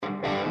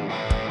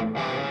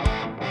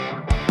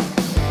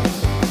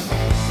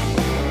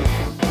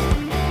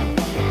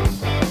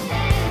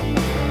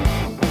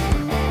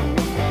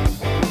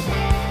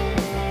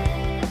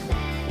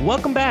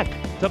Welcome back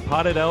to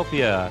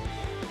Podadelphia,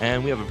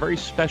 and we have a very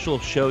special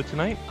show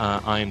tonight.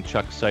 I'm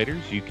Chuck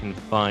Siders. You can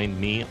find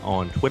me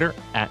on Twitter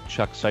at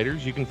Chuck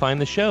Siders. You can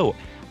find the show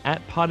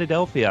at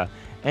Podadelphia.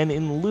 And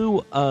in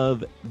lieu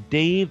of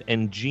Dave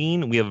and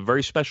Gene, we have a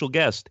very special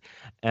guest.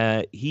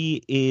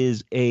 He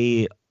is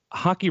a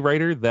hockey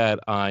writer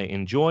that I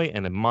enjoy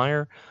and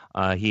admire.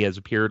 He has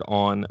appeared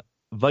on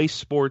Vice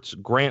Sports,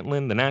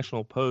 Grantland, the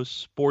National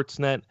Post,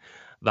 Sportsnet,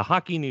 The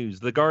Hockey News,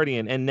 The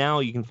Guardian, and now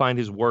you can find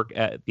his work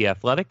at The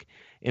Athletic.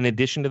 In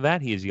addition to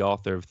that, he is the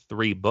author of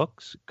 3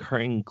 books,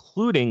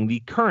 including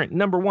the current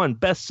 #1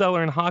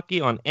 bestseller in hockey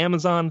on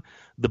Amazon.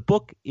 The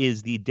book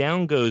is The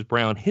Down Goes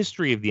Brown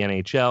History of the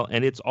NHL,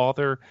 and its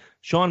author,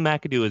 Sean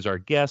McAdoo, is our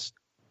guest.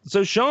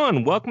 So,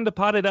 Sean, welcome to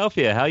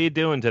Podadelphia. How you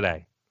doing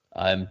today?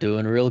 I'm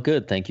doing real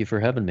good. Thank you for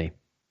having me.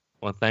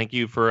 Well, thank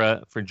you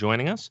for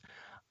joining us.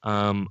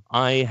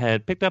 I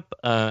had picked up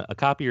a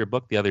copy of your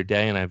book the other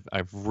day, and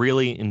I've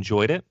really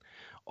enjoyed it.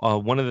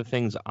 One of the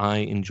things I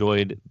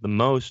enjoyed the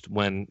most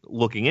when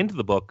looking into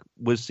the book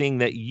was seeing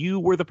that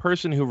you were the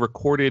person who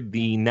recorded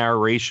the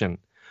narration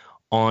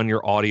on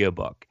your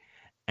audiobook.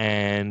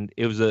 And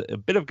it was a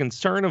bit of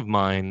concern of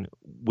mine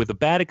with a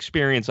bad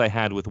experience I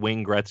had with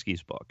Wayne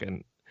Gretzky's book.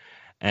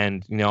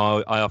 And you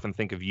know, I often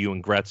think of you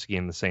and Gretzky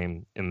in the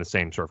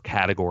same sort of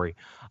category.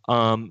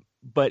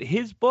 But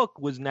his book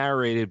was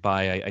narrated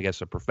by, I guess,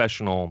 a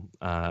professional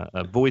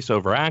a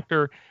voiceover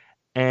actor,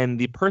 and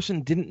the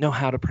person didn't know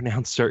how to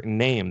pronounce certain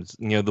names.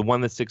 You know, the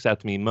one that sticks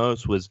out to me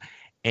most was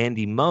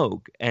Andy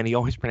Moog, and he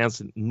always pronounced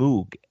it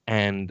Moog.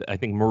 And I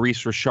think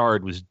Maurice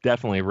Richard was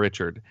definitely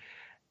Richard.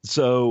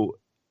 So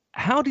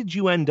how did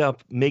you end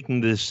up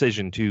making the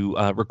decision to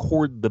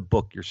record the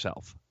book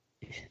yourself?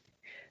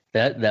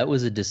 That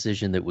was a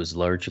decision that was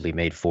largely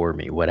made for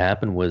me. What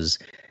happened was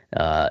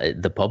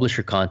the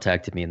publisher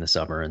contacted me in the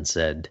summer and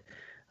said,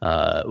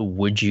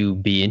 would you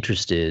be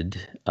interested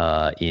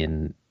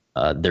in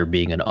there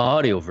being an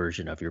audio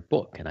version of your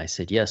book? And I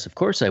said, yes, of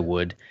course I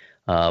would.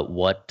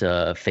 What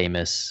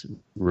famous,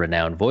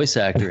 renowned voice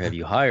actor have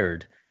you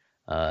hired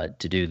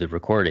to do the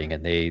recording?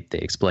 And they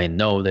explained,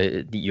 no,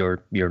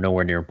 you're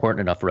nowhere near important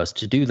enough for us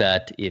to do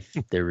that. If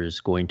there is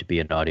going to be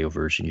an audio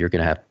version, you're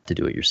going to have to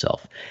do it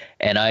yourself.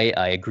 And I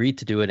agreed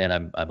to do it, and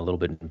I'm a little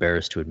bit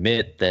embarrassed to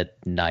admit that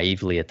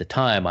naively at the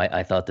time,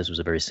 I thought this was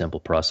a very simple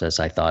process.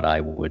 I thought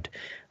I would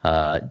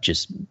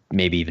just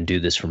maybe even do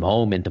this from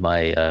home into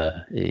my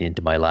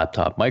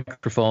laptop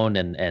microphone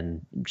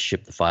and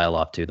ship the file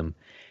off to them.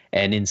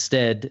 And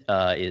instead,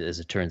 as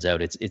it turns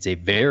out, it's a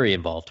very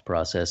involved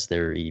process.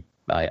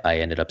 I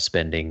ended up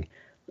spending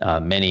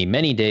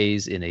many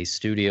days in a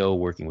studio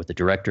working with the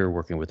director,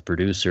 working with the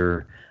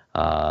producer,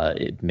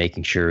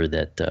 making sure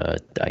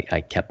that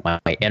I kept my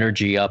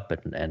energy up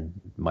and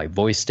my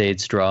voice stayed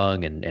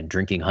strong, and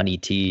drinking honey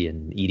tea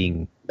and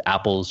eating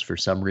apples for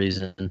some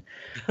reason.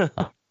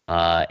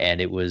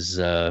 And it was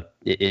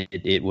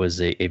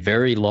a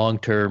very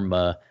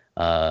long-term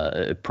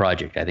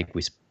project. I think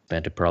we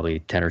spent probably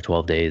 10 or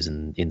 12 days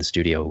in the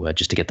studio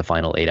just to get the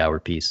final 8-hour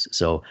piece.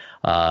 So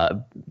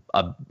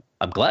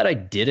I'm glad I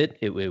did it.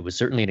 It was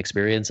certainly an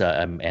experience.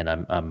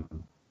 I'm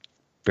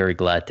very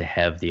glad to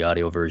have the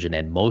audio version,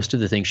 and most of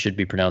the things should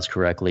be pronounced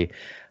correctly.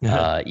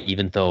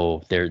 Even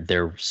though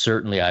there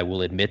certainly, I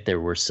will admit,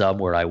 there were some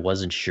where I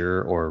wasn't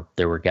sure, or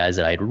there were guys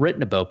that I had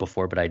written about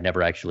before, but I'd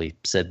never actually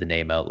said the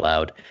name out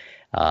loud.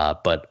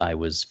 But I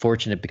was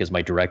fortunate because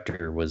my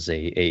director was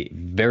a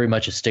very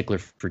much a stickler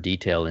for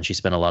detail, and she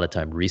spent a lot of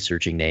time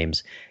researching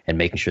names and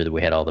making sure that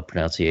we had all the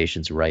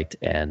pronunciations right.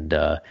 And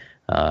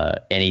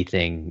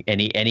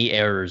any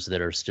errors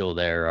that are still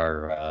there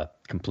are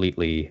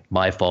completely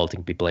my fault and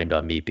can be blamed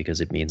on me, because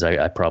it means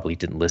I probably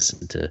didn't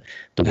listen to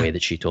the way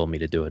that she told me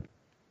to do it.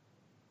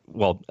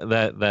 Well,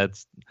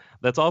 that's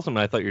awesome.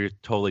 I thought you were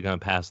totally going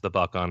to pass the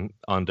buck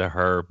on to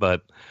her,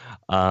 but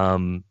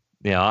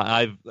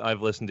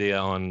I've listened to you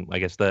on, I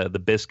guess,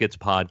 the Biscuits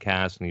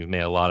podcast, and you've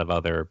made a lot of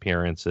other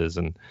appearances,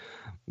 and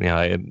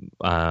I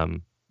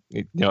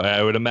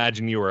would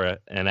imagine you were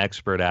an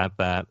expert at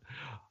that.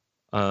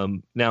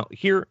 Now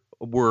here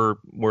we're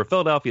a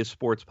Philadelphia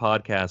sports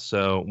podcast,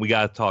 so we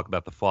got to talk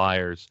about the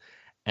Flyers.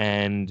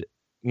 And,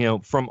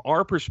 from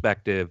our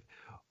perspective,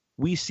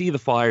 we see the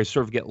Flyers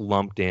sort of get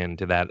lumped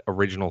into that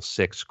original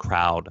 6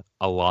 crowd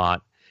a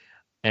lot.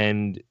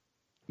 And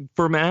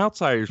from an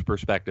outsider's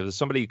perspective, as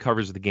somebody who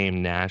covers the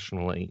game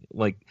nationally,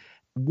 like,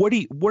 what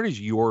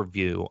is your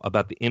view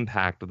about the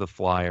impact of the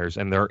Flyers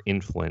and their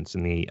influence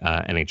in the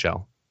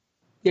NHL?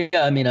 Yeah,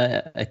 I mean,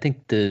 I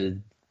think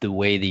the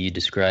way that you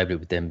described it,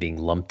 with them being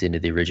lumped into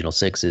the original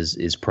 6,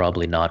 is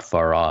probably not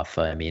far off.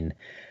 I mean,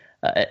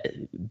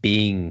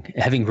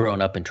 having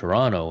grown up in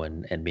Toronto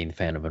and being a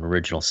fan of an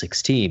original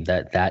 6 team,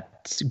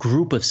 that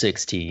group of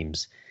 6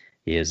 teams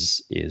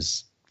is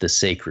the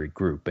sacred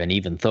group. And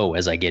even though,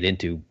 as I get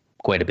into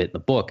quite a bit in the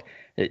book,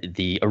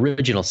 the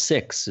original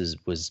 6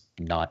 was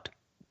not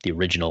the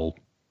original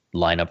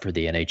lineup for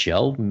the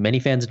NHL. Many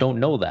fans don't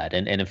know that.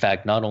 And in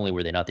fact, not only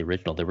were they not the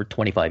original, they were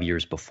 25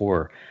 years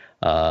before,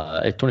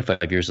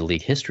 25 years of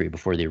league history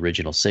before the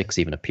original six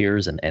even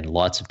appears, and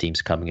lots of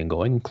teams coming and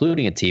going,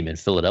 including a team in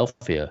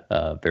Philadelphia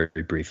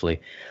very briefly.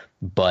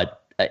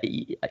 But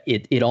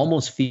it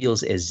almost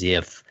feels as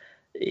if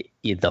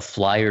the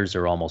Flyers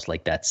are almost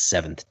like that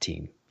seventh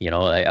team.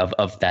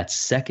 Of that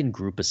second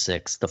group of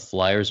six, the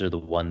Flyers are the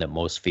one that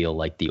most feel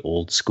like the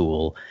old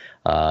school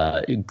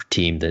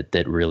team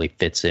that really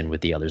fits in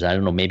with the others. I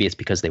don't know. Maybe it's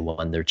because they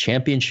won their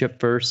championship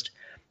first.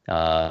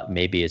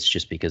 Maybe it's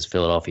just because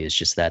Philadelphia is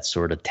just that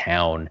sort of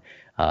town.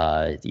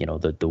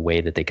 The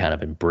way that they kind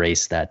of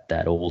embrace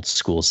that old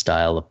school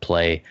style of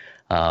play.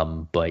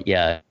 But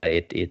yeah,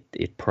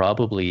 it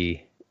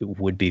probably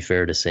would be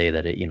fair to say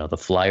that the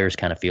Flyers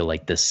kind of feel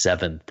like the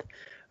seventh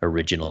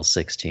original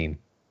six team.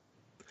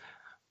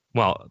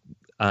 Well,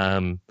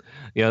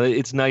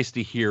 it's nice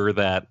to hear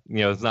that,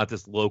 it's not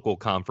just local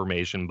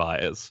confirmation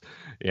bias.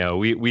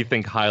 We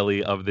think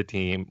highly of the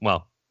team.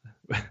 Well,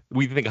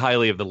 we think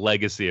highly of the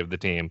legacy of the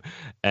team,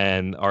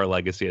 and our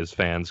legacy as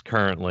fans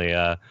currently,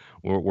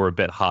 we're a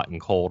bit hot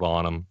and cold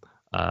on them,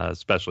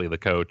 especially the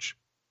coach.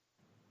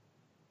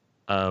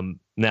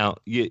 Now,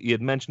 you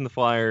had mentioned the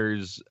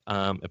Flyers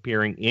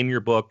appearing in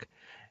your book,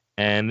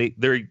 and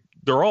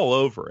they're all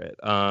over it.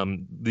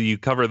 You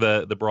cover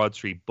the Broad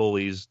Street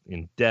Bullies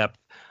in depth.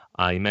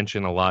 You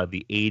mentioned a lot of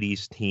the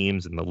 80s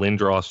teams and the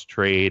Lindros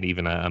trade,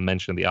 even a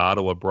mention of the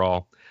Ottawa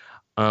Brawl.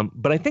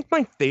 But I think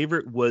my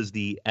favorite was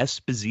the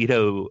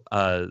Esposito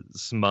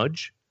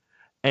smudge.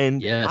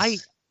 And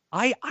yes.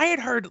 I had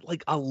heard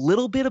like a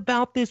little bit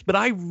about this, but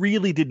I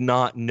really did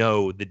not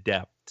know the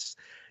depths.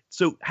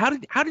 So how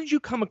did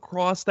you come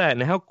across that,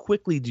 and how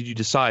quickly did you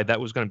decide that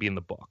was going to be in the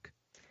book?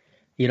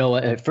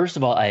 First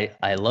of all,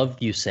 I love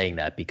you saying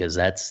that, because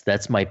that's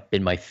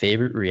been my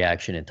favorite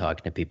reaction in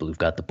talking to people who've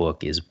got the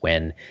book, is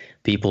when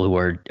people who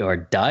are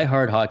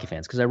diehard hockey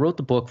fans, because I wrote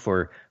the book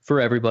for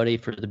everybody,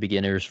 for the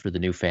beginners, for the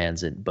new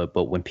fans,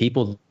 but when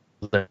people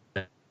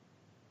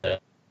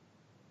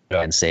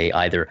and say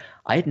either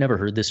I had never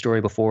heard this story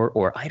before,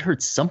 or I'd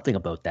heard something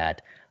about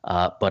that,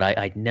 but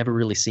I'd never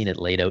really seen it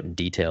laid out in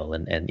detail,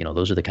 and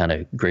those are the kind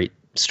of great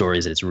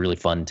stories that it's really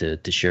fun to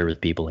share with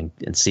people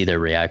and see their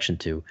reaction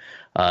to.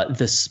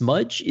 The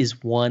smudge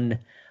is one,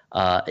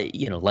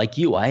 like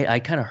you, I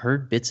kind of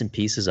heard bits and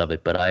pieces of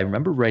it, but I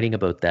remember writing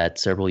about that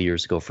several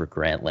years ago for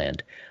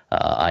Grantland.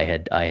 I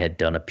had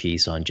done a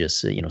piece on just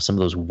some of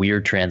those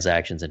weird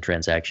transactions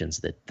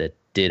that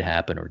did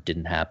happen or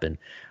didn't happen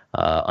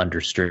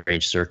under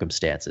strange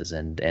circumstances,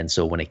 and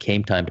so when it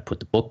came time to put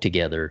the book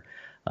together,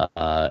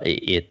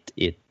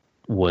 it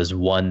was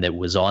one that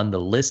was on the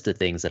list of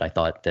things that I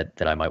thought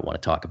that I might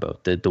want to talk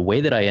about. The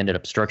way that I ended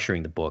up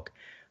structuring the book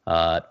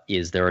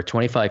is there are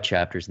 25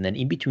 chapters, and then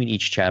in between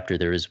each chapter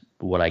there is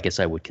what I guess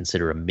I would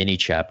consider a mini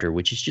chapter,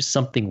 which is just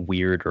something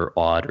weird or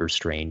odd or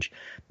strange,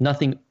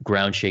 nothing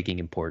ground-shaking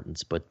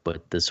importance, but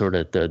the sort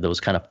of those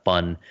kind of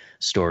fun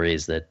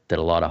stories that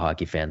a lot of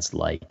hockey fans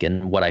like.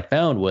 And what I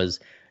found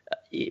was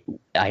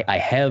I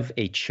have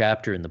a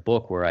chapter in the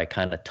book where I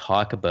kind of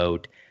talk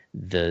about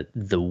the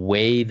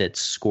way that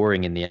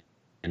scoring in the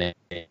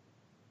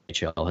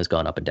NHL has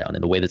gone up and down,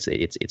 and the way that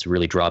it's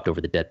really dropped over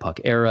the dead puck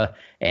era,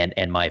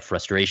 and my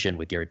frustration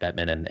with Gary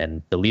Bettman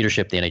and the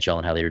leadership of the NHL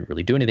and how they didn't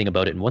really do anything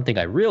about it. And one thing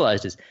I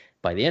realized is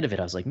by the end of it,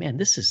 I was like, man,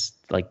 this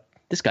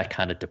got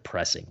kind of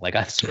depressing. Like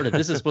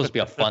this is supposed to be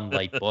a fun,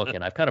 light book,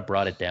 and I've kind of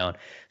brought it down.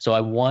 So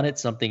I wanted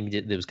something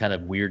that was kind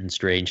of weird and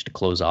strange to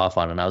close off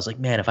on. And I was like,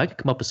 man, if I could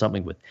come up with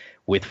something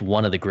with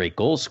one of the great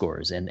goal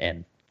scorers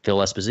and Phil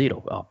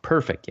Esposito, oh,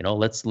 perfect.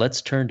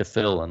 Let's turn to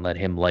Phil and let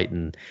him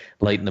lighten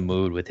the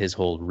mood with his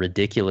whole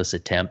ridiculous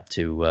attempt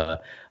to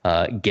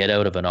get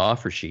out of an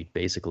offer sheet,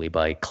 basically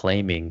by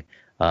claiming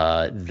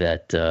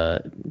that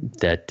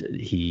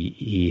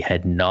he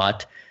had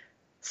not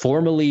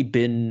formally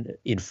been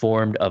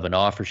informed of an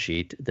offer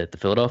sheet that the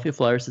Philadelphia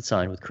Flyers had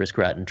signed with Chris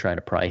Gratton, trying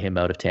to pry him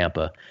out of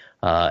Tampa.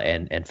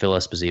 And Phil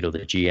Esposito, the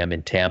GM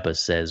in Tampa,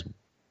 says,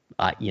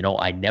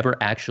 I never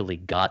actually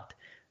got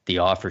the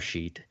offer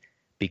sheet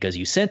because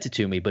you sent it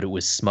to me, but it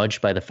was smudged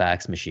by the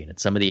fax machine. And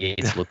some of the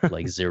eights looked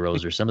like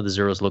zeros, or some of the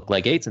zeros looked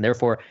like eights. And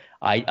therefore,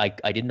 I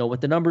didn't know what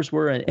the numbers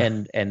were.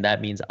 And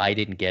that means I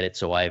didn't get it.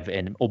 So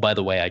oh, by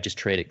the way, I just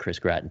traded Chris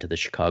Gratton to the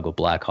Chicago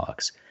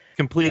Blackhawks.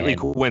 Completely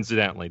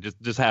coincidentally,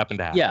 just happened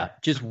to happen. Yeah,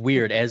 just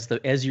weird.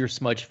 As your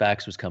smudge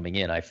fax was coming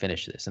in, I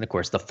finished this, and of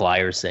course the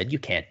Flyers said, "You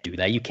can't do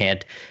that. You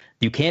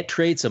can't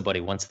trade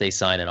somebody once they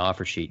sign an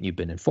offer sheet and you've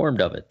been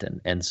informed of it."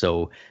 And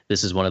so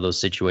this is one of those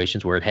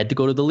situations where it had to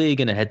go to the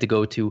league and it had to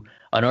go to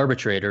an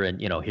arbitrator. And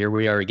here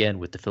we are again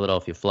with the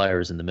Philadelphia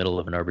Flyers in the middle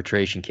of an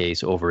arbitration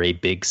case over a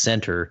big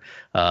center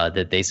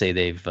that they say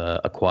they've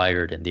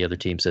acquired, and the other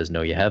team says,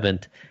 "No, you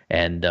haven't."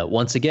 And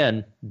once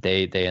again,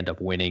 they end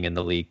up winning, and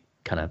the league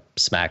kind of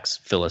smacks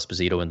Phil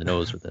Esposito in the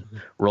nose with a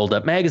rolled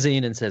up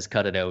magazine and says,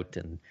 "Cut it out."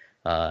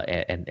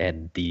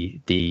 And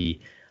the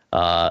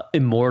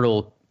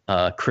immortal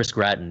Chris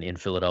Gratton in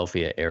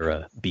Philadelphia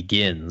era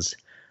begins.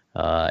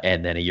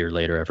 And then a year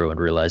later, everyone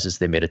realizes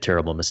they made a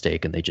terrible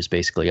mistake, and they just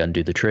basically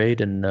undo the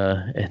trade, and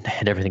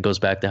everything goes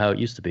back to how it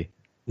used to be.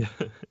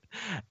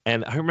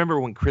 And I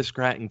remember when Chris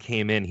Gratton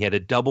came in, he had a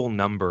double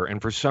number,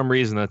 and for some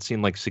reason that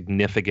seemed like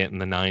significant in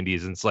the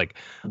 '90s. And it's like,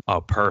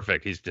 oh,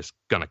 perfect. He's just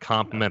gonna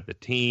complement the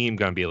team,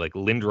 gonna be like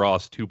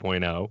Lindros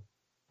 2.0.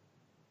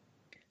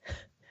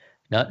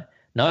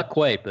 Not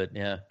quite, but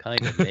yeah,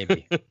 kind of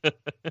maybe.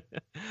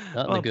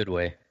 Not in a good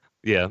way.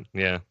 Yeah.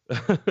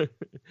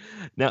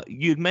 Now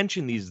you'd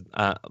mentioned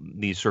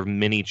these sort of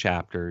mini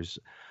chapters,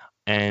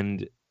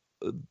 and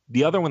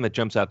the other one that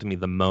jumps out to me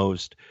the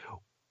most,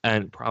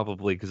 and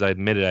probably because I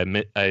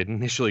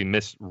initially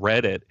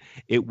misread it.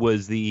 It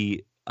was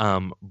the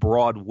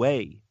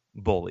Broadway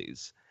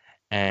bullies,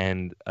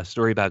 and a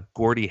story about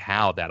Gordie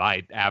Howe that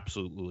I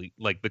absolutely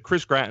like. The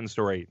Chris Gratton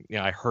story,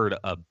 I heard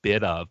a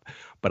bit of,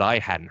 but I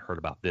hadn't heard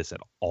about this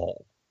at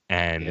all.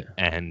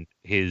 And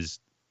his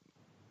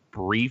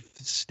brief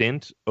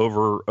stint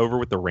over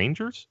with the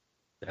Rangers.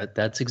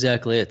 That's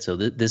exactly it. So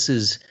this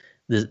is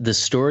the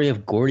story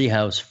of Gordie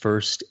Howe's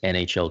first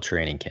NHL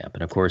training camp,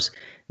 and of course,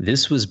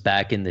 this was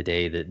back in the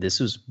day that this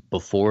was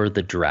before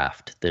the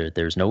draft.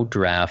 There's no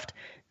draft.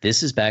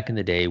 This is back in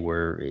the day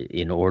where,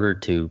 in order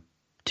to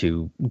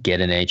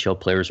get an NHL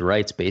player's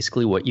rights,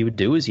 basically what you would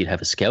do is you'd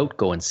have a scout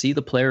go and see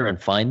the player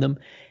and find them,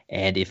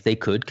 and if they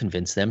could,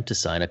 convince them to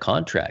sign a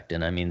contract.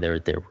 And I mean,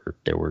 there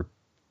were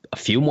a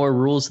few more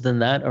rules than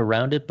that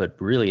around it, but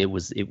really it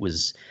was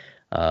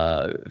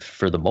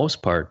for the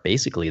most part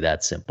basically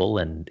that simple.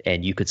 And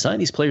you could sign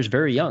these players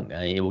very young.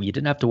 You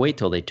didn't have to wait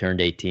till they turned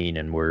 18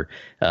 and were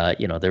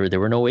there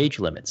were no age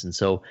limits. And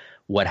so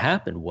what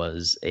happened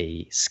was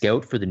a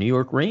scout for the New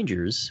York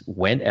Rangers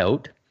went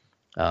out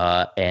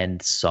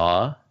and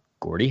saw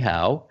Gordie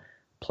Howe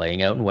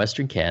playing out in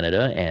Western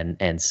Canada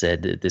and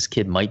said that this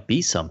kid might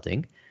be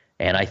something.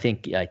 And I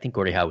think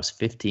Gordie Howe was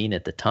 15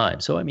 at the time.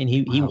 So I mean,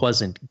 he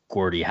wasn't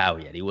Gordie Howe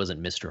yet. He wasn't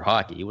Mr.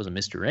 Hockey. He wasn't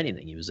Mr.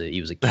 anything. He was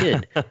a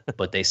kid.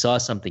 But they saw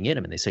something in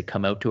him, and they said,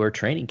 "Come out to our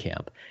training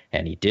camp."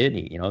 And he did.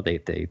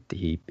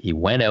 He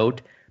went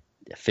out,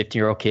 a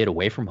 15-year-old kid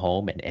away from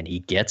home, and he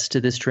gets to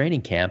this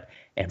training camp.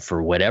 And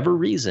for whatever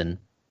reason,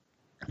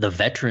 the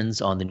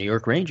veterans on the New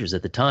York Rangers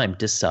at the time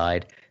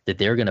decide that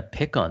they're going to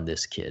pick on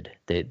this kid.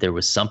 There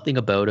was something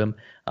about him.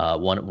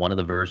 One of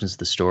the versions of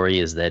the story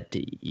is that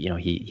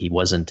he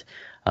wasn't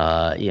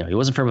he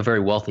wasn't from a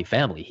very wealthy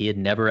family. He had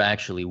never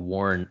actually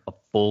worn a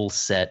full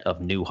set of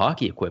new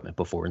hockey equipment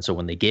before, and so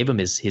when they gave him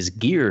his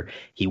gear,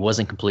 he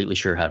wasn't completely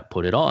sure how to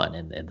put it on.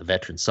 And the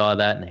veterans saw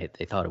that, and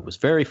they thought it was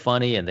very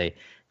funny, and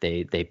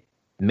they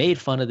made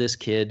fun of this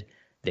kid.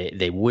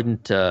 They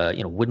wouldn't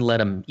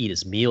let him eat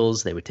his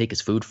meals. They would take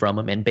his food from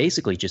him, and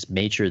basically just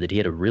made sure that he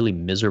had a really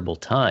miserable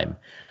time.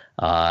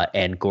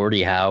 And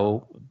Gordie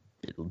Howe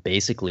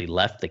basically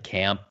left the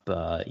camp,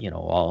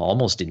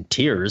 almost in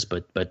tears,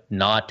 but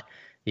not,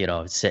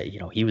 said,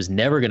 he was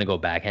never going to go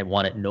back and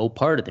wanted no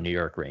part of the New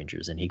York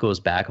Rangers. And he goes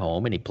back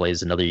home and he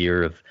plays another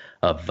year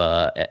of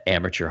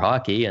amateur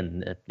hockey.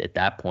 And at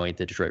that point,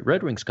 the Detroit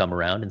Red Wings come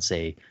around and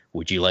say,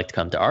 "Would you like to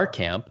come to our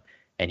camp?"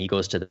 And he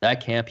goes to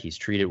that camp. He's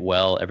treated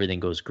well. Everything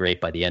goes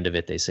great. By the end of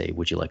it, they say,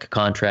 "Would you like a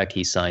contract?"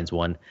 He signs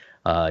one,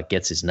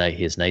 gets his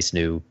nice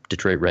new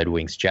Detroit Red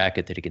Wings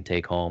jacket that he can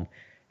take home.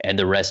 And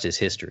the rest is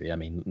history. I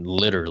mean,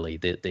 literally,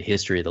 the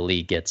history of the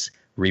league gets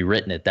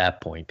rewritten at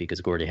that point because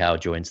Gordie Howe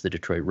joins the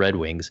Detroit Red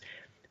Wings.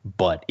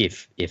 But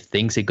if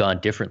things had gone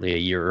differently a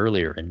year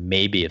earlier, and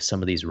maybe if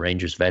some of these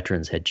Rangers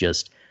veterans had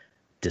just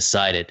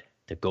decided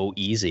to go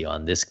easy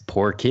on this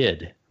poor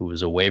kid who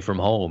was away from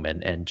home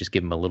and just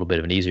give him a little bit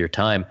of an easier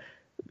time,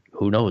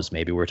 who knows?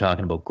 Maybe we're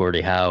talking about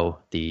Gordie Howe,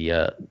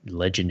 the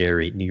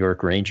legendary New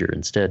York Ranger,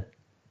 instead.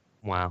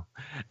 Wow.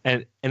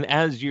 And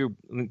as you're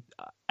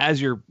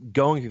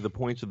going through the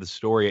points of the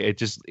story,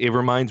 it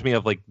reminds me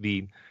of like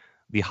the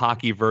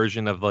hockey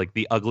version of like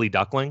The Ugly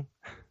Duckling.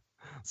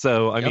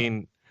 So I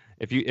mean,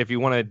 if you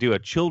want to do a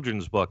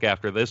children's book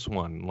after this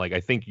one, like I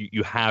think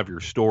you have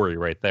your story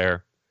right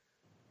there.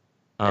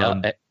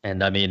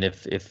 And I mean,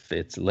 if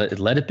it's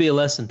let it be a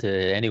lesson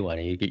to anyone.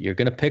 You're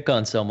going to pick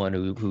on someone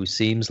who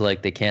seems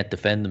like they can't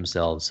defend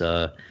themselves.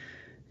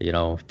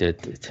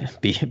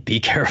 Be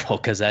careful,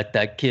 because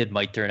that kid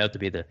might turn out to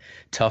be the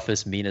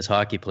toughest, meanest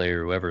hockey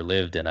player who ever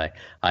lived. And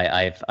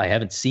I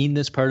haven't seen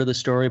this part of the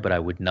story, but I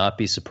would not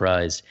be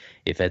surprised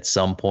if at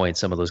some point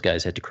some of those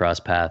guys had to cross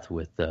paths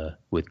with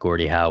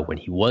Gordie Howe when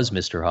he was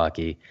Mr.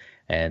 Hockey.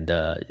 And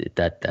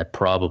that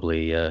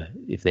probably,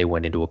 if they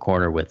went into a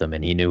corner with them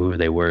and he knew who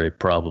they were, it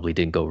probably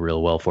didn't go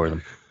real well for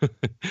them.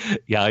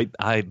 Yeah,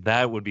 I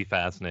that would be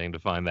fascinating to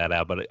find that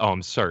out. But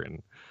I'm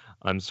certain.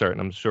 I'm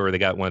sure they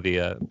got one of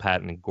the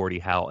patented Gordie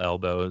Howe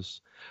elbows.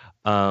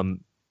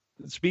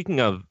 Speaking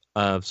of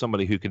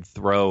somebody who could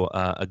throw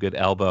a good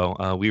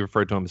elbow, we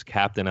refer to him as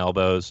Captain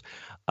Elbows,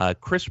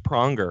 Chris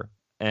Pronger.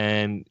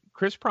 And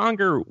Chris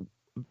Pronger,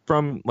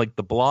 from like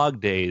the blog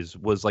days,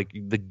 was like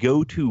the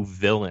go-to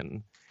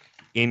villain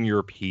in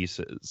your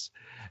pieces.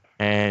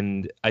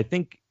 And I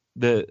think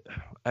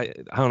I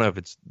don't know if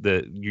it's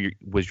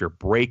was your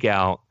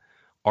breakout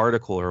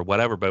article or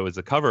whatever, but it was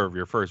the cover of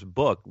your first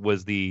book,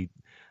 was the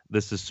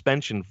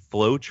suspension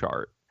flow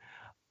chart.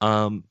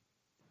 Um,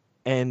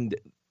 and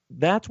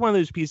that's one of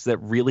those pieces that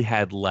really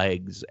had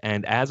legs.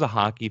 And as a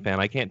hockey fan,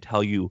 I can't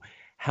tell you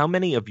how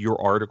many of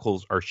your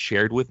articles are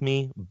shared with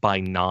me by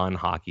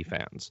non-hockey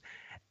fans.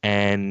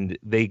 And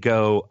they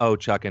go, "Oh,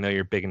 Chuck, I know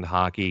you're big into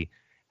hockey.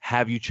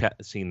 Have you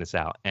seen this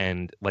out?"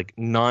 And like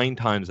 9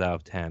 times out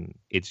of 10,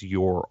 it's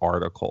your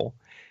article.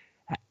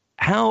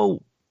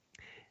 How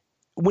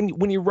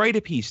when you write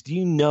a piece, do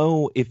you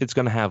know if it's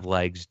going to have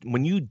legs?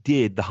 When you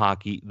did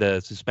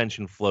the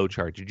suspension flow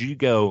chart, did you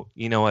go,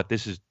 "You know what,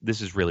 this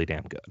is really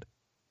damn good"?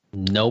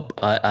 Nope.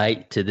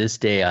 I to this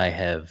day I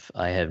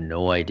have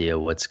no idea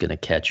what's going to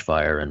catch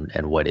fire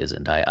and what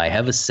isn't. I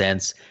have a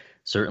sense.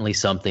 Certainly,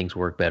 some things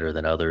work better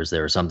than others.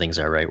 There are some things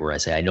I write where I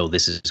say I know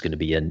this is going to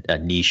be a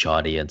niche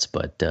audience,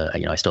 but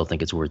I still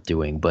think it's worth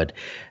doing. But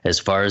as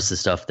far as the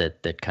stuff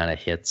that kind of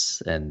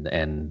hits and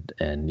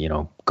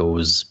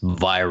goes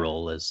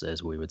viral,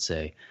 as we would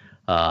say,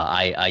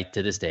 I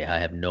to this day I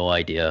have no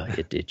idea.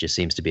 It just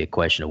seems to be a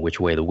question of which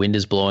way the wind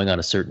is blowing on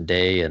a certain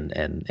day,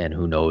 and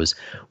who knows.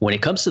 When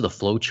it comes to the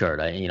flow chart,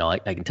 I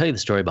can tell you the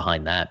story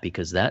behind that,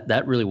 because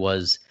that really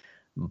was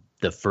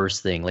the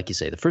first thing, like you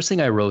say, the first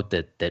thing I wrote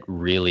that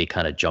really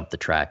kind of jumped the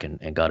track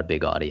and got a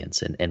big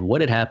audience. And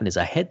what had happened is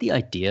I had the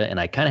idea and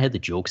I kind of had the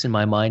jokes in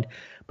my mind,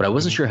 but I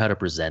wasn't sure how to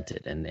present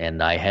it.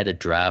 And I had a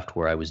draft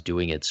where I was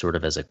doing it sort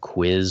of as a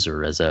quiz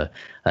or as a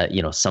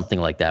something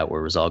like that,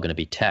 where it was all going to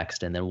be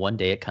text. And then one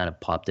day it kind of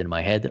popped in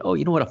my head that, oh,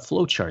 you know what, a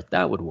flow chart,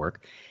 that would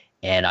work.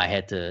 And I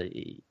had to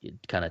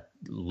kind of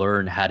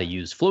learn how to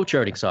use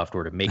flowcharting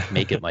software to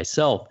make it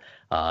myself.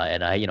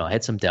 And I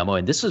had some demo,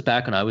 and this was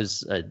back when I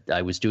was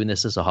doing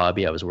this as a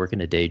hobby. I was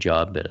working a day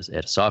job at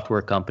a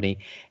software company,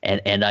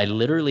 and I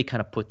literally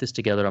kind of put this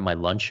together on my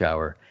lunch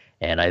hour.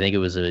 And I think it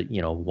was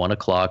 1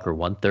 o'clock or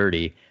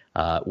 1:30,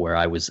 where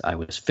I was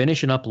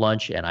finishing up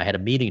lunch, and I had a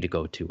meeting to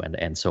go to,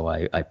 and so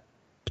I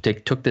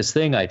took this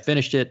thing, I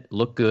finished it,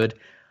 looked good,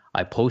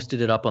 I posted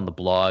it up on the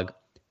blog.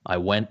 I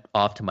went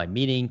off to my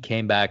meeting,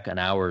 came back an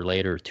hour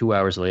later, 2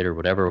 hours later,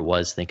 whatever it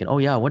was, thinking, oh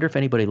yeah, I wonder if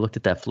anybody looked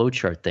at that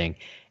flowchart thing,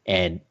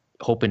 and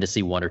hoping to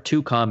see 1 or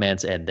 2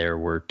 comments, and there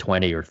were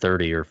 20 or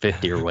 30 or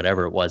 50 or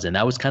whatever it was. And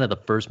that was kind of the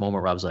first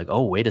moment where I was like,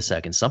 oh, wait a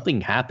second,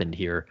 something happened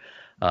here,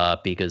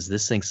 because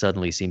this thing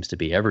suddenly seems to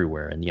be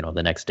everywhere. And,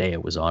 the next day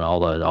it was on all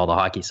the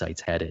hockey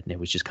sites had it. And it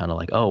was just kind of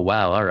like, oh,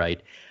 wow, all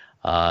right.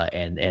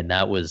 And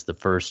that was the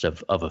first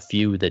of a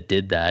few that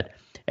did that.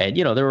 And,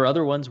 there were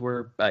other ones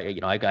where,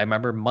 I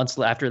remember months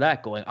after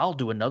that going, I'll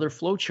do another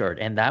flow chart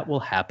and that will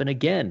happen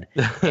again.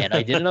 And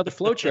I did another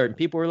flow chart and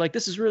people were like,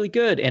 this is really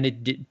good. And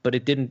it did, but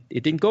it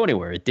didn't go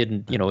anywhere. It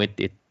didn't,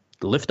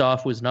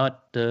 liftoff was not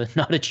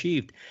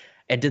achieved.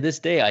 And to this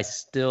day, I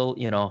still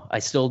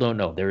don't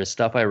know. There is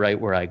stuff I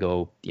write where I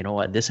go, you know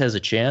what, this has a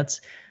chance.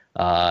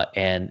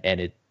 And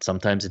it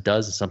sometimes it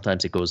does, and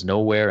sometimes it goes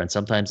nowhere, and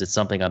sometimes it's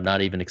something I'm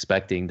not even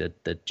expecting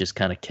that just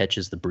kind of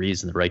catches the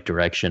breeze in the right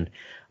direction.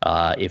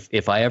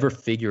 If I ever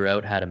figure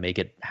out how to make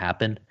it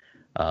happen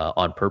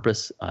on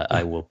purpose,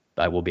 I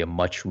will be a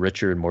much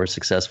richer and more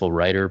successful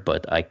writer.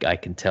 But I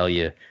can tell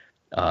you,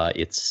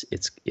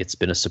 it's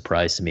been a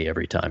surprise to me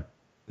every time.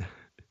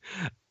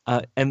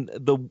 And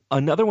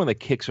another one that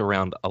kicks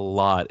around a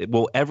lot.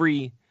 Well,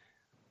 every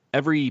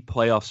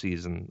playoff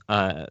season,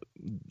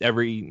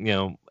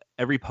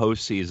 every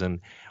postseason,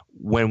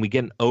 when we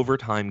get an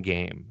overtime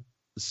game,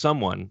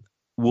 someone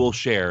will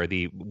share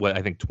what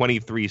I think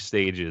 23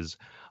 stages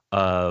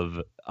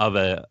of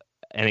a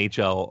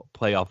NHL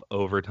playoff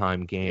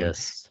overtime game.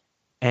 Yes.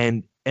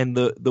 And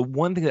the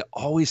one thing that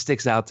always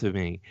sticks out to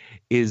me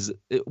is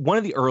one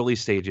of the early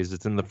stages.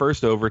 It's in the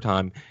first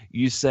overtime.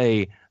 You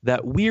say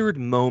that weird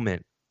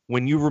moment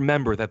when you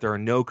remember that there are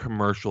no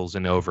commercials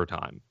in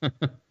overtime.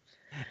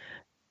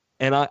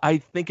 And I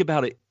think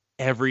about it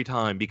every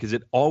time, because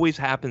it always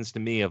happens to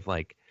me of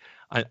like,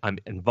 I'm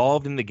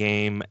involved in the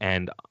game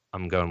and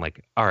I'm going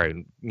like, all right,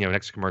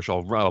 next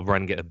commercial, I'll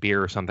run and get a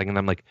beer or something. And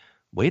I'm like,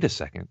 wait a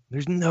second,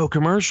 there's no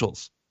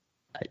commercials.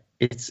 I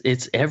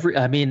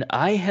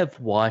have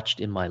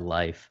watched in my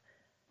life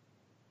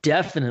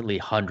definitely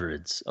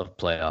hundreds of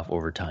playoff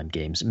overtime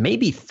games,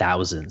 maybe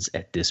thousands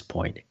at this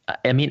point.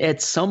 I mean,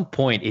 at some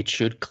point it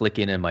should click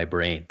in my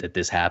brain that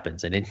this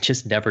happens, and it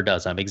just never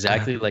does. I'm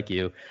exactly like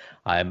you.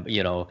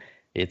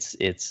 It's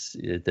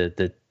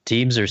the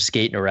teams are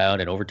skating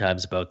around and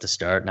overtime's about to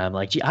start, and I'm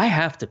like, gee, I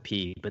have to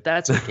pee, but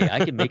that's okay.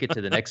 I can make it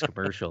to the next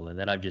commercial. And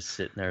then I'm just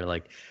sitting there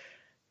like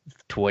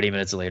 20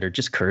 minutes later,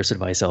 just cursing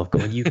myself,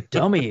 going, you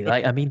dummy.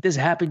 This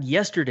happened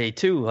yesterday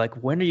too. Like,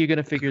 when are you going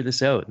to figure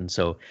this out? And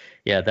so,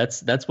 yeah,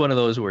 that's one of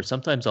those where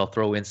sometimes I'll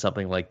throw in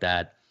something like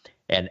that.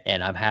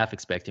 And I'm half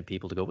expecting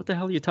people to go, what the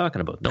hell are you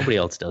talking about? Nobody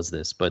else does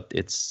this. But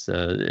it's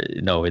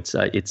nice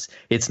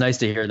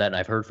to hear that. And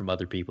I've heard from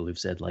other people who've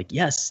said like,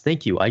 yes,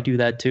 thank you, I do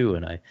that too.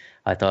 And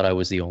I thought I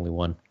was the only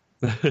one.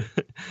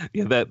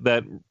 Yeah,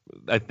 that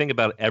I think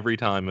about every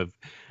time of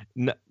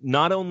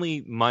not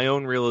only my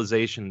own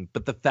realization,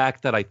 but the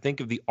fact that I think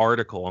of the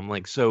article. I'm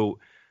like, so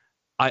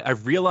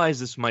I've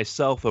realized this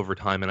myself over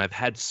time, and I've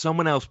had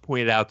someone else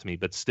point it out to me,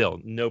 but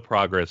still no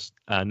progress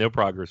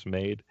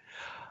made.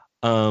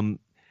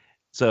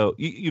 So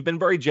you've been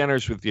very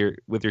generous with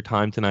your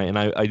time tonight, and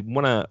I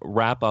want to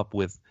wrap up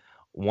with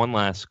one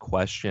last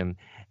question.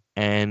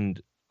 And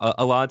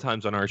a lot of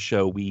times on our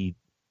show, we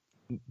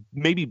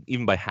maybe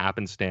even by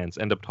happenstance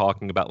end up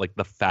talking about like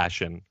the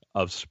fashion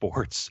of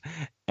sports.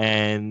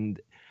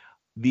 And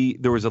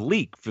there was a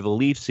leak for the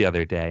Leafs the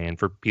other day, and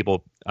for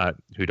people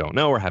who don't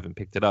know or haven't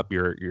picked it up,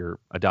 you're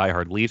a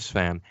diehard Leafs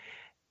fan,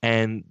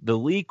 and the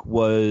leak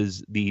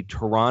was the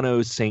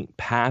Toronto St.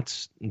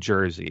 Pat's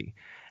jersey.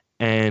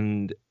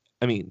 And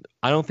I mean,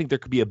 I don't think there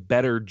could be a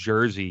better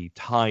jersey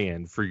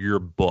tie-in for your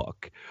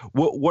book.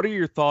 What are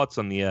your thoughts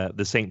on the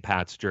St.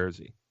 Pat's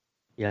jersey?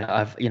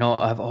 Yeah,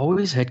 I've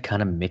always had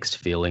kind of mixed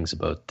feelings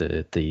about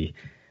the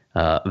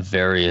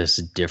various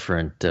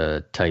different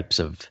types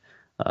of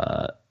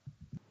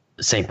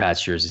St.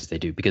 Pat's jerseys they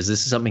do, because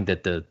this is something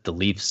that the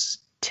Leafs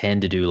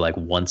tend to do like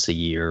once a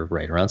year,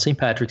 right around St.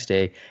 Patrick's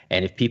Day.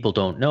 And if people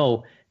don't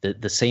know,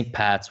 the St.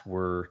 Pat's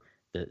were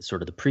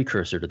sort of the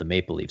precursor to the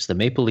Maple Leafs. The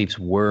Maple Leafs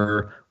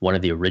were one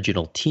of the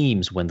original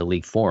teams when the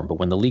league formed. But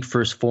when the league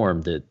first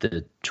formed,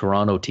 the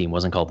Toronto team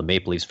wasn't called the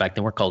Maple Leafs. In fact,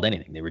 they weren't called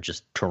anything. They were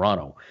just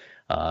Toronto.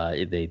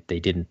 They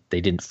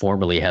didn't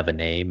formally have a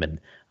name,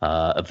 and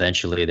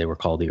eventually they were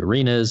called the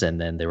Arenas,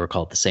 and then they were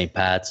called the St.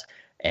 Pat's.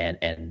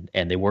 And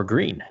they wore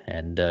green.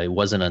 And it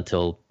wasn't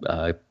until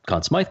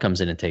Conn Smythe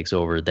comes in and takes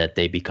over that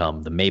they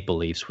become the Maple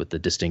Leafs with the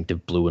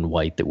distinctive blue and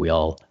white that we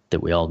all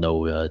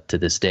know to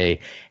this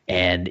day.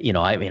 And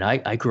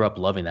I grew up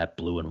loving that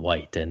blue and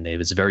white, and it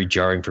was very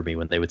jarring for me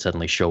when they would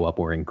suddenly show up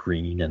wearing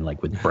green and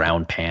like with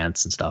brown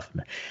pants and stuff.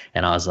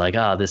 And I was like,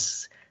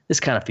 this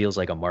kind of feels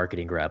like a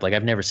marketing grab. Like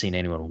I've never seen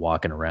anyone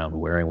walking around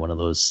wearing one of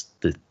those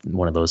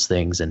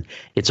things, and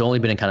it's only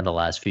been in kind of the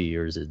last few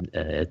years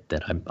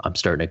that I'm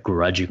starting to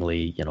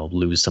grudgingly,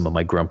 lose some of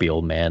my grumpy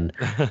old man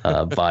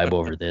vibe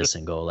over this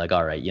and go like,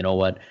 all right, you know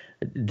what,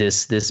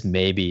 this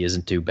maybe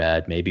isn't too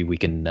bad. Maybe we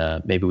can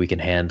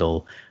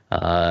handle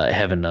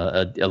having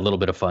a little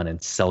bit of fun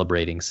and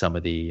celebrating some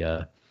of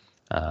the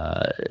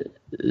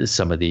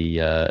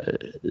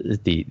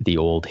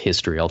old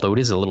history, although it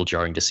is a little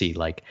jarring to see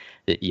like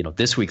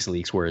this week's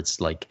leaks where it's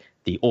like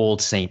the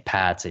old St.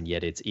 Pat's and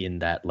yet it's in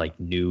that like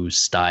new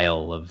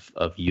style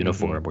of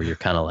uniform where you're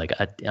kind of like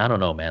I don't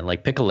know, man,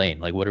 like pick a lane.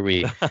 Like what are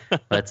we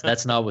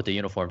that's not what the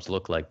uniforms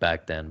looked like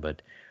back then,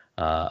 but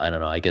I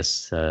don't know, I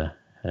guess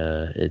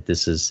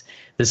this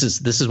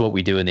is what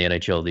we do in the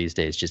NHL these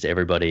days. Just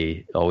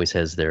everybody always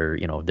has their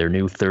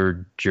new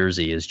third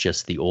jersey is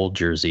just the old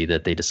jersey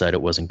that they decided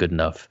wasn't good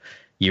enough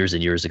years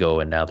and years ago,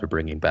 and now they're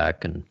bringing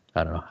back. And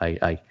I don't know.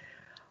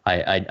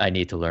 I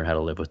need to learn how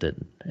to live with it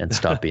and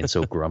stop being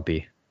so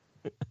grumpy.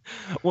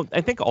 Well,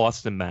 I think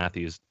Austin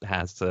Matthews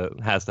has to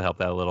help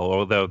that a little,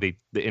 although the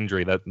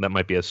injury that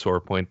might be a sore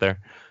point there.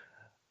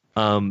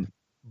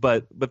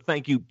 But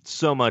thank you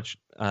so much,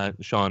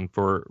 Sean,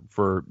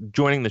 for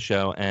joining the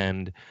show,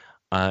 and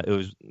it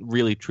was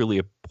really truly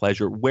a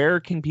pleasure. Where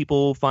can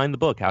people find the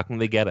book? How can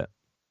they get it?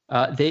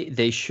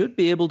 They should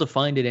be able to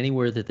find it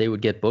anywhere that they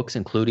would get books,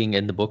 including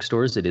in the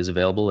bookstores. It is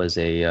available as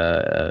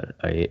a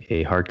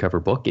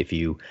hardcover book. If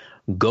you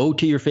go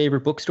to your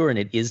favorite bookstore and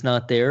it is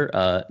not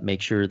there,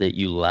 make sure that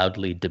you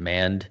loudly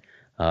demand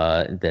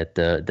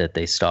that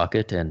they stock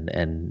it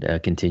and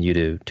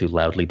continue to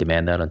loudly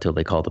demand that until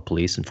they call the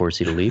police and force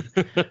you to leave.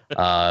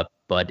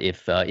 But if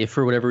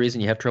for whatever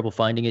reason you have trouble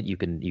finding it, you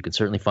can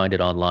certainly find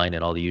it online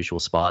at all the usual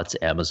spots,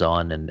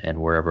 Amazon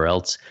and wherever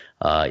else.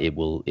 It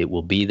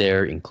will be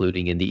there,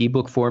 including in the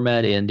ebook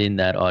format and in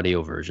that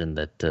audio version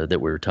that we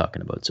were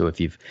talking about. So if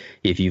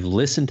you've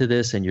listened to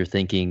this and you're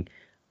thinking,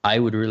 I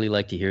would really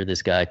like to hear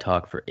this guy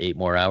talk for 8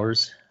 more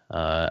hours,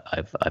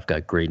 I've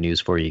got great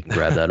news for you. You can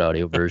grab that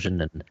audio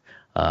version and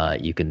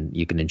you can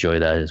enjoy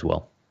that as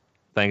well.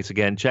 Thanks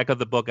again. Check out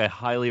the book. I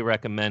highly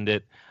recommend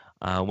it.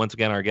 Once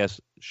again, our guest,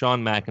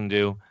 Sean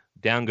McIndoe.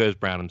 Down goes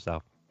Brown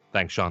himself.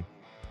 Thanks, Sean.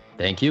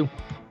 Thank you.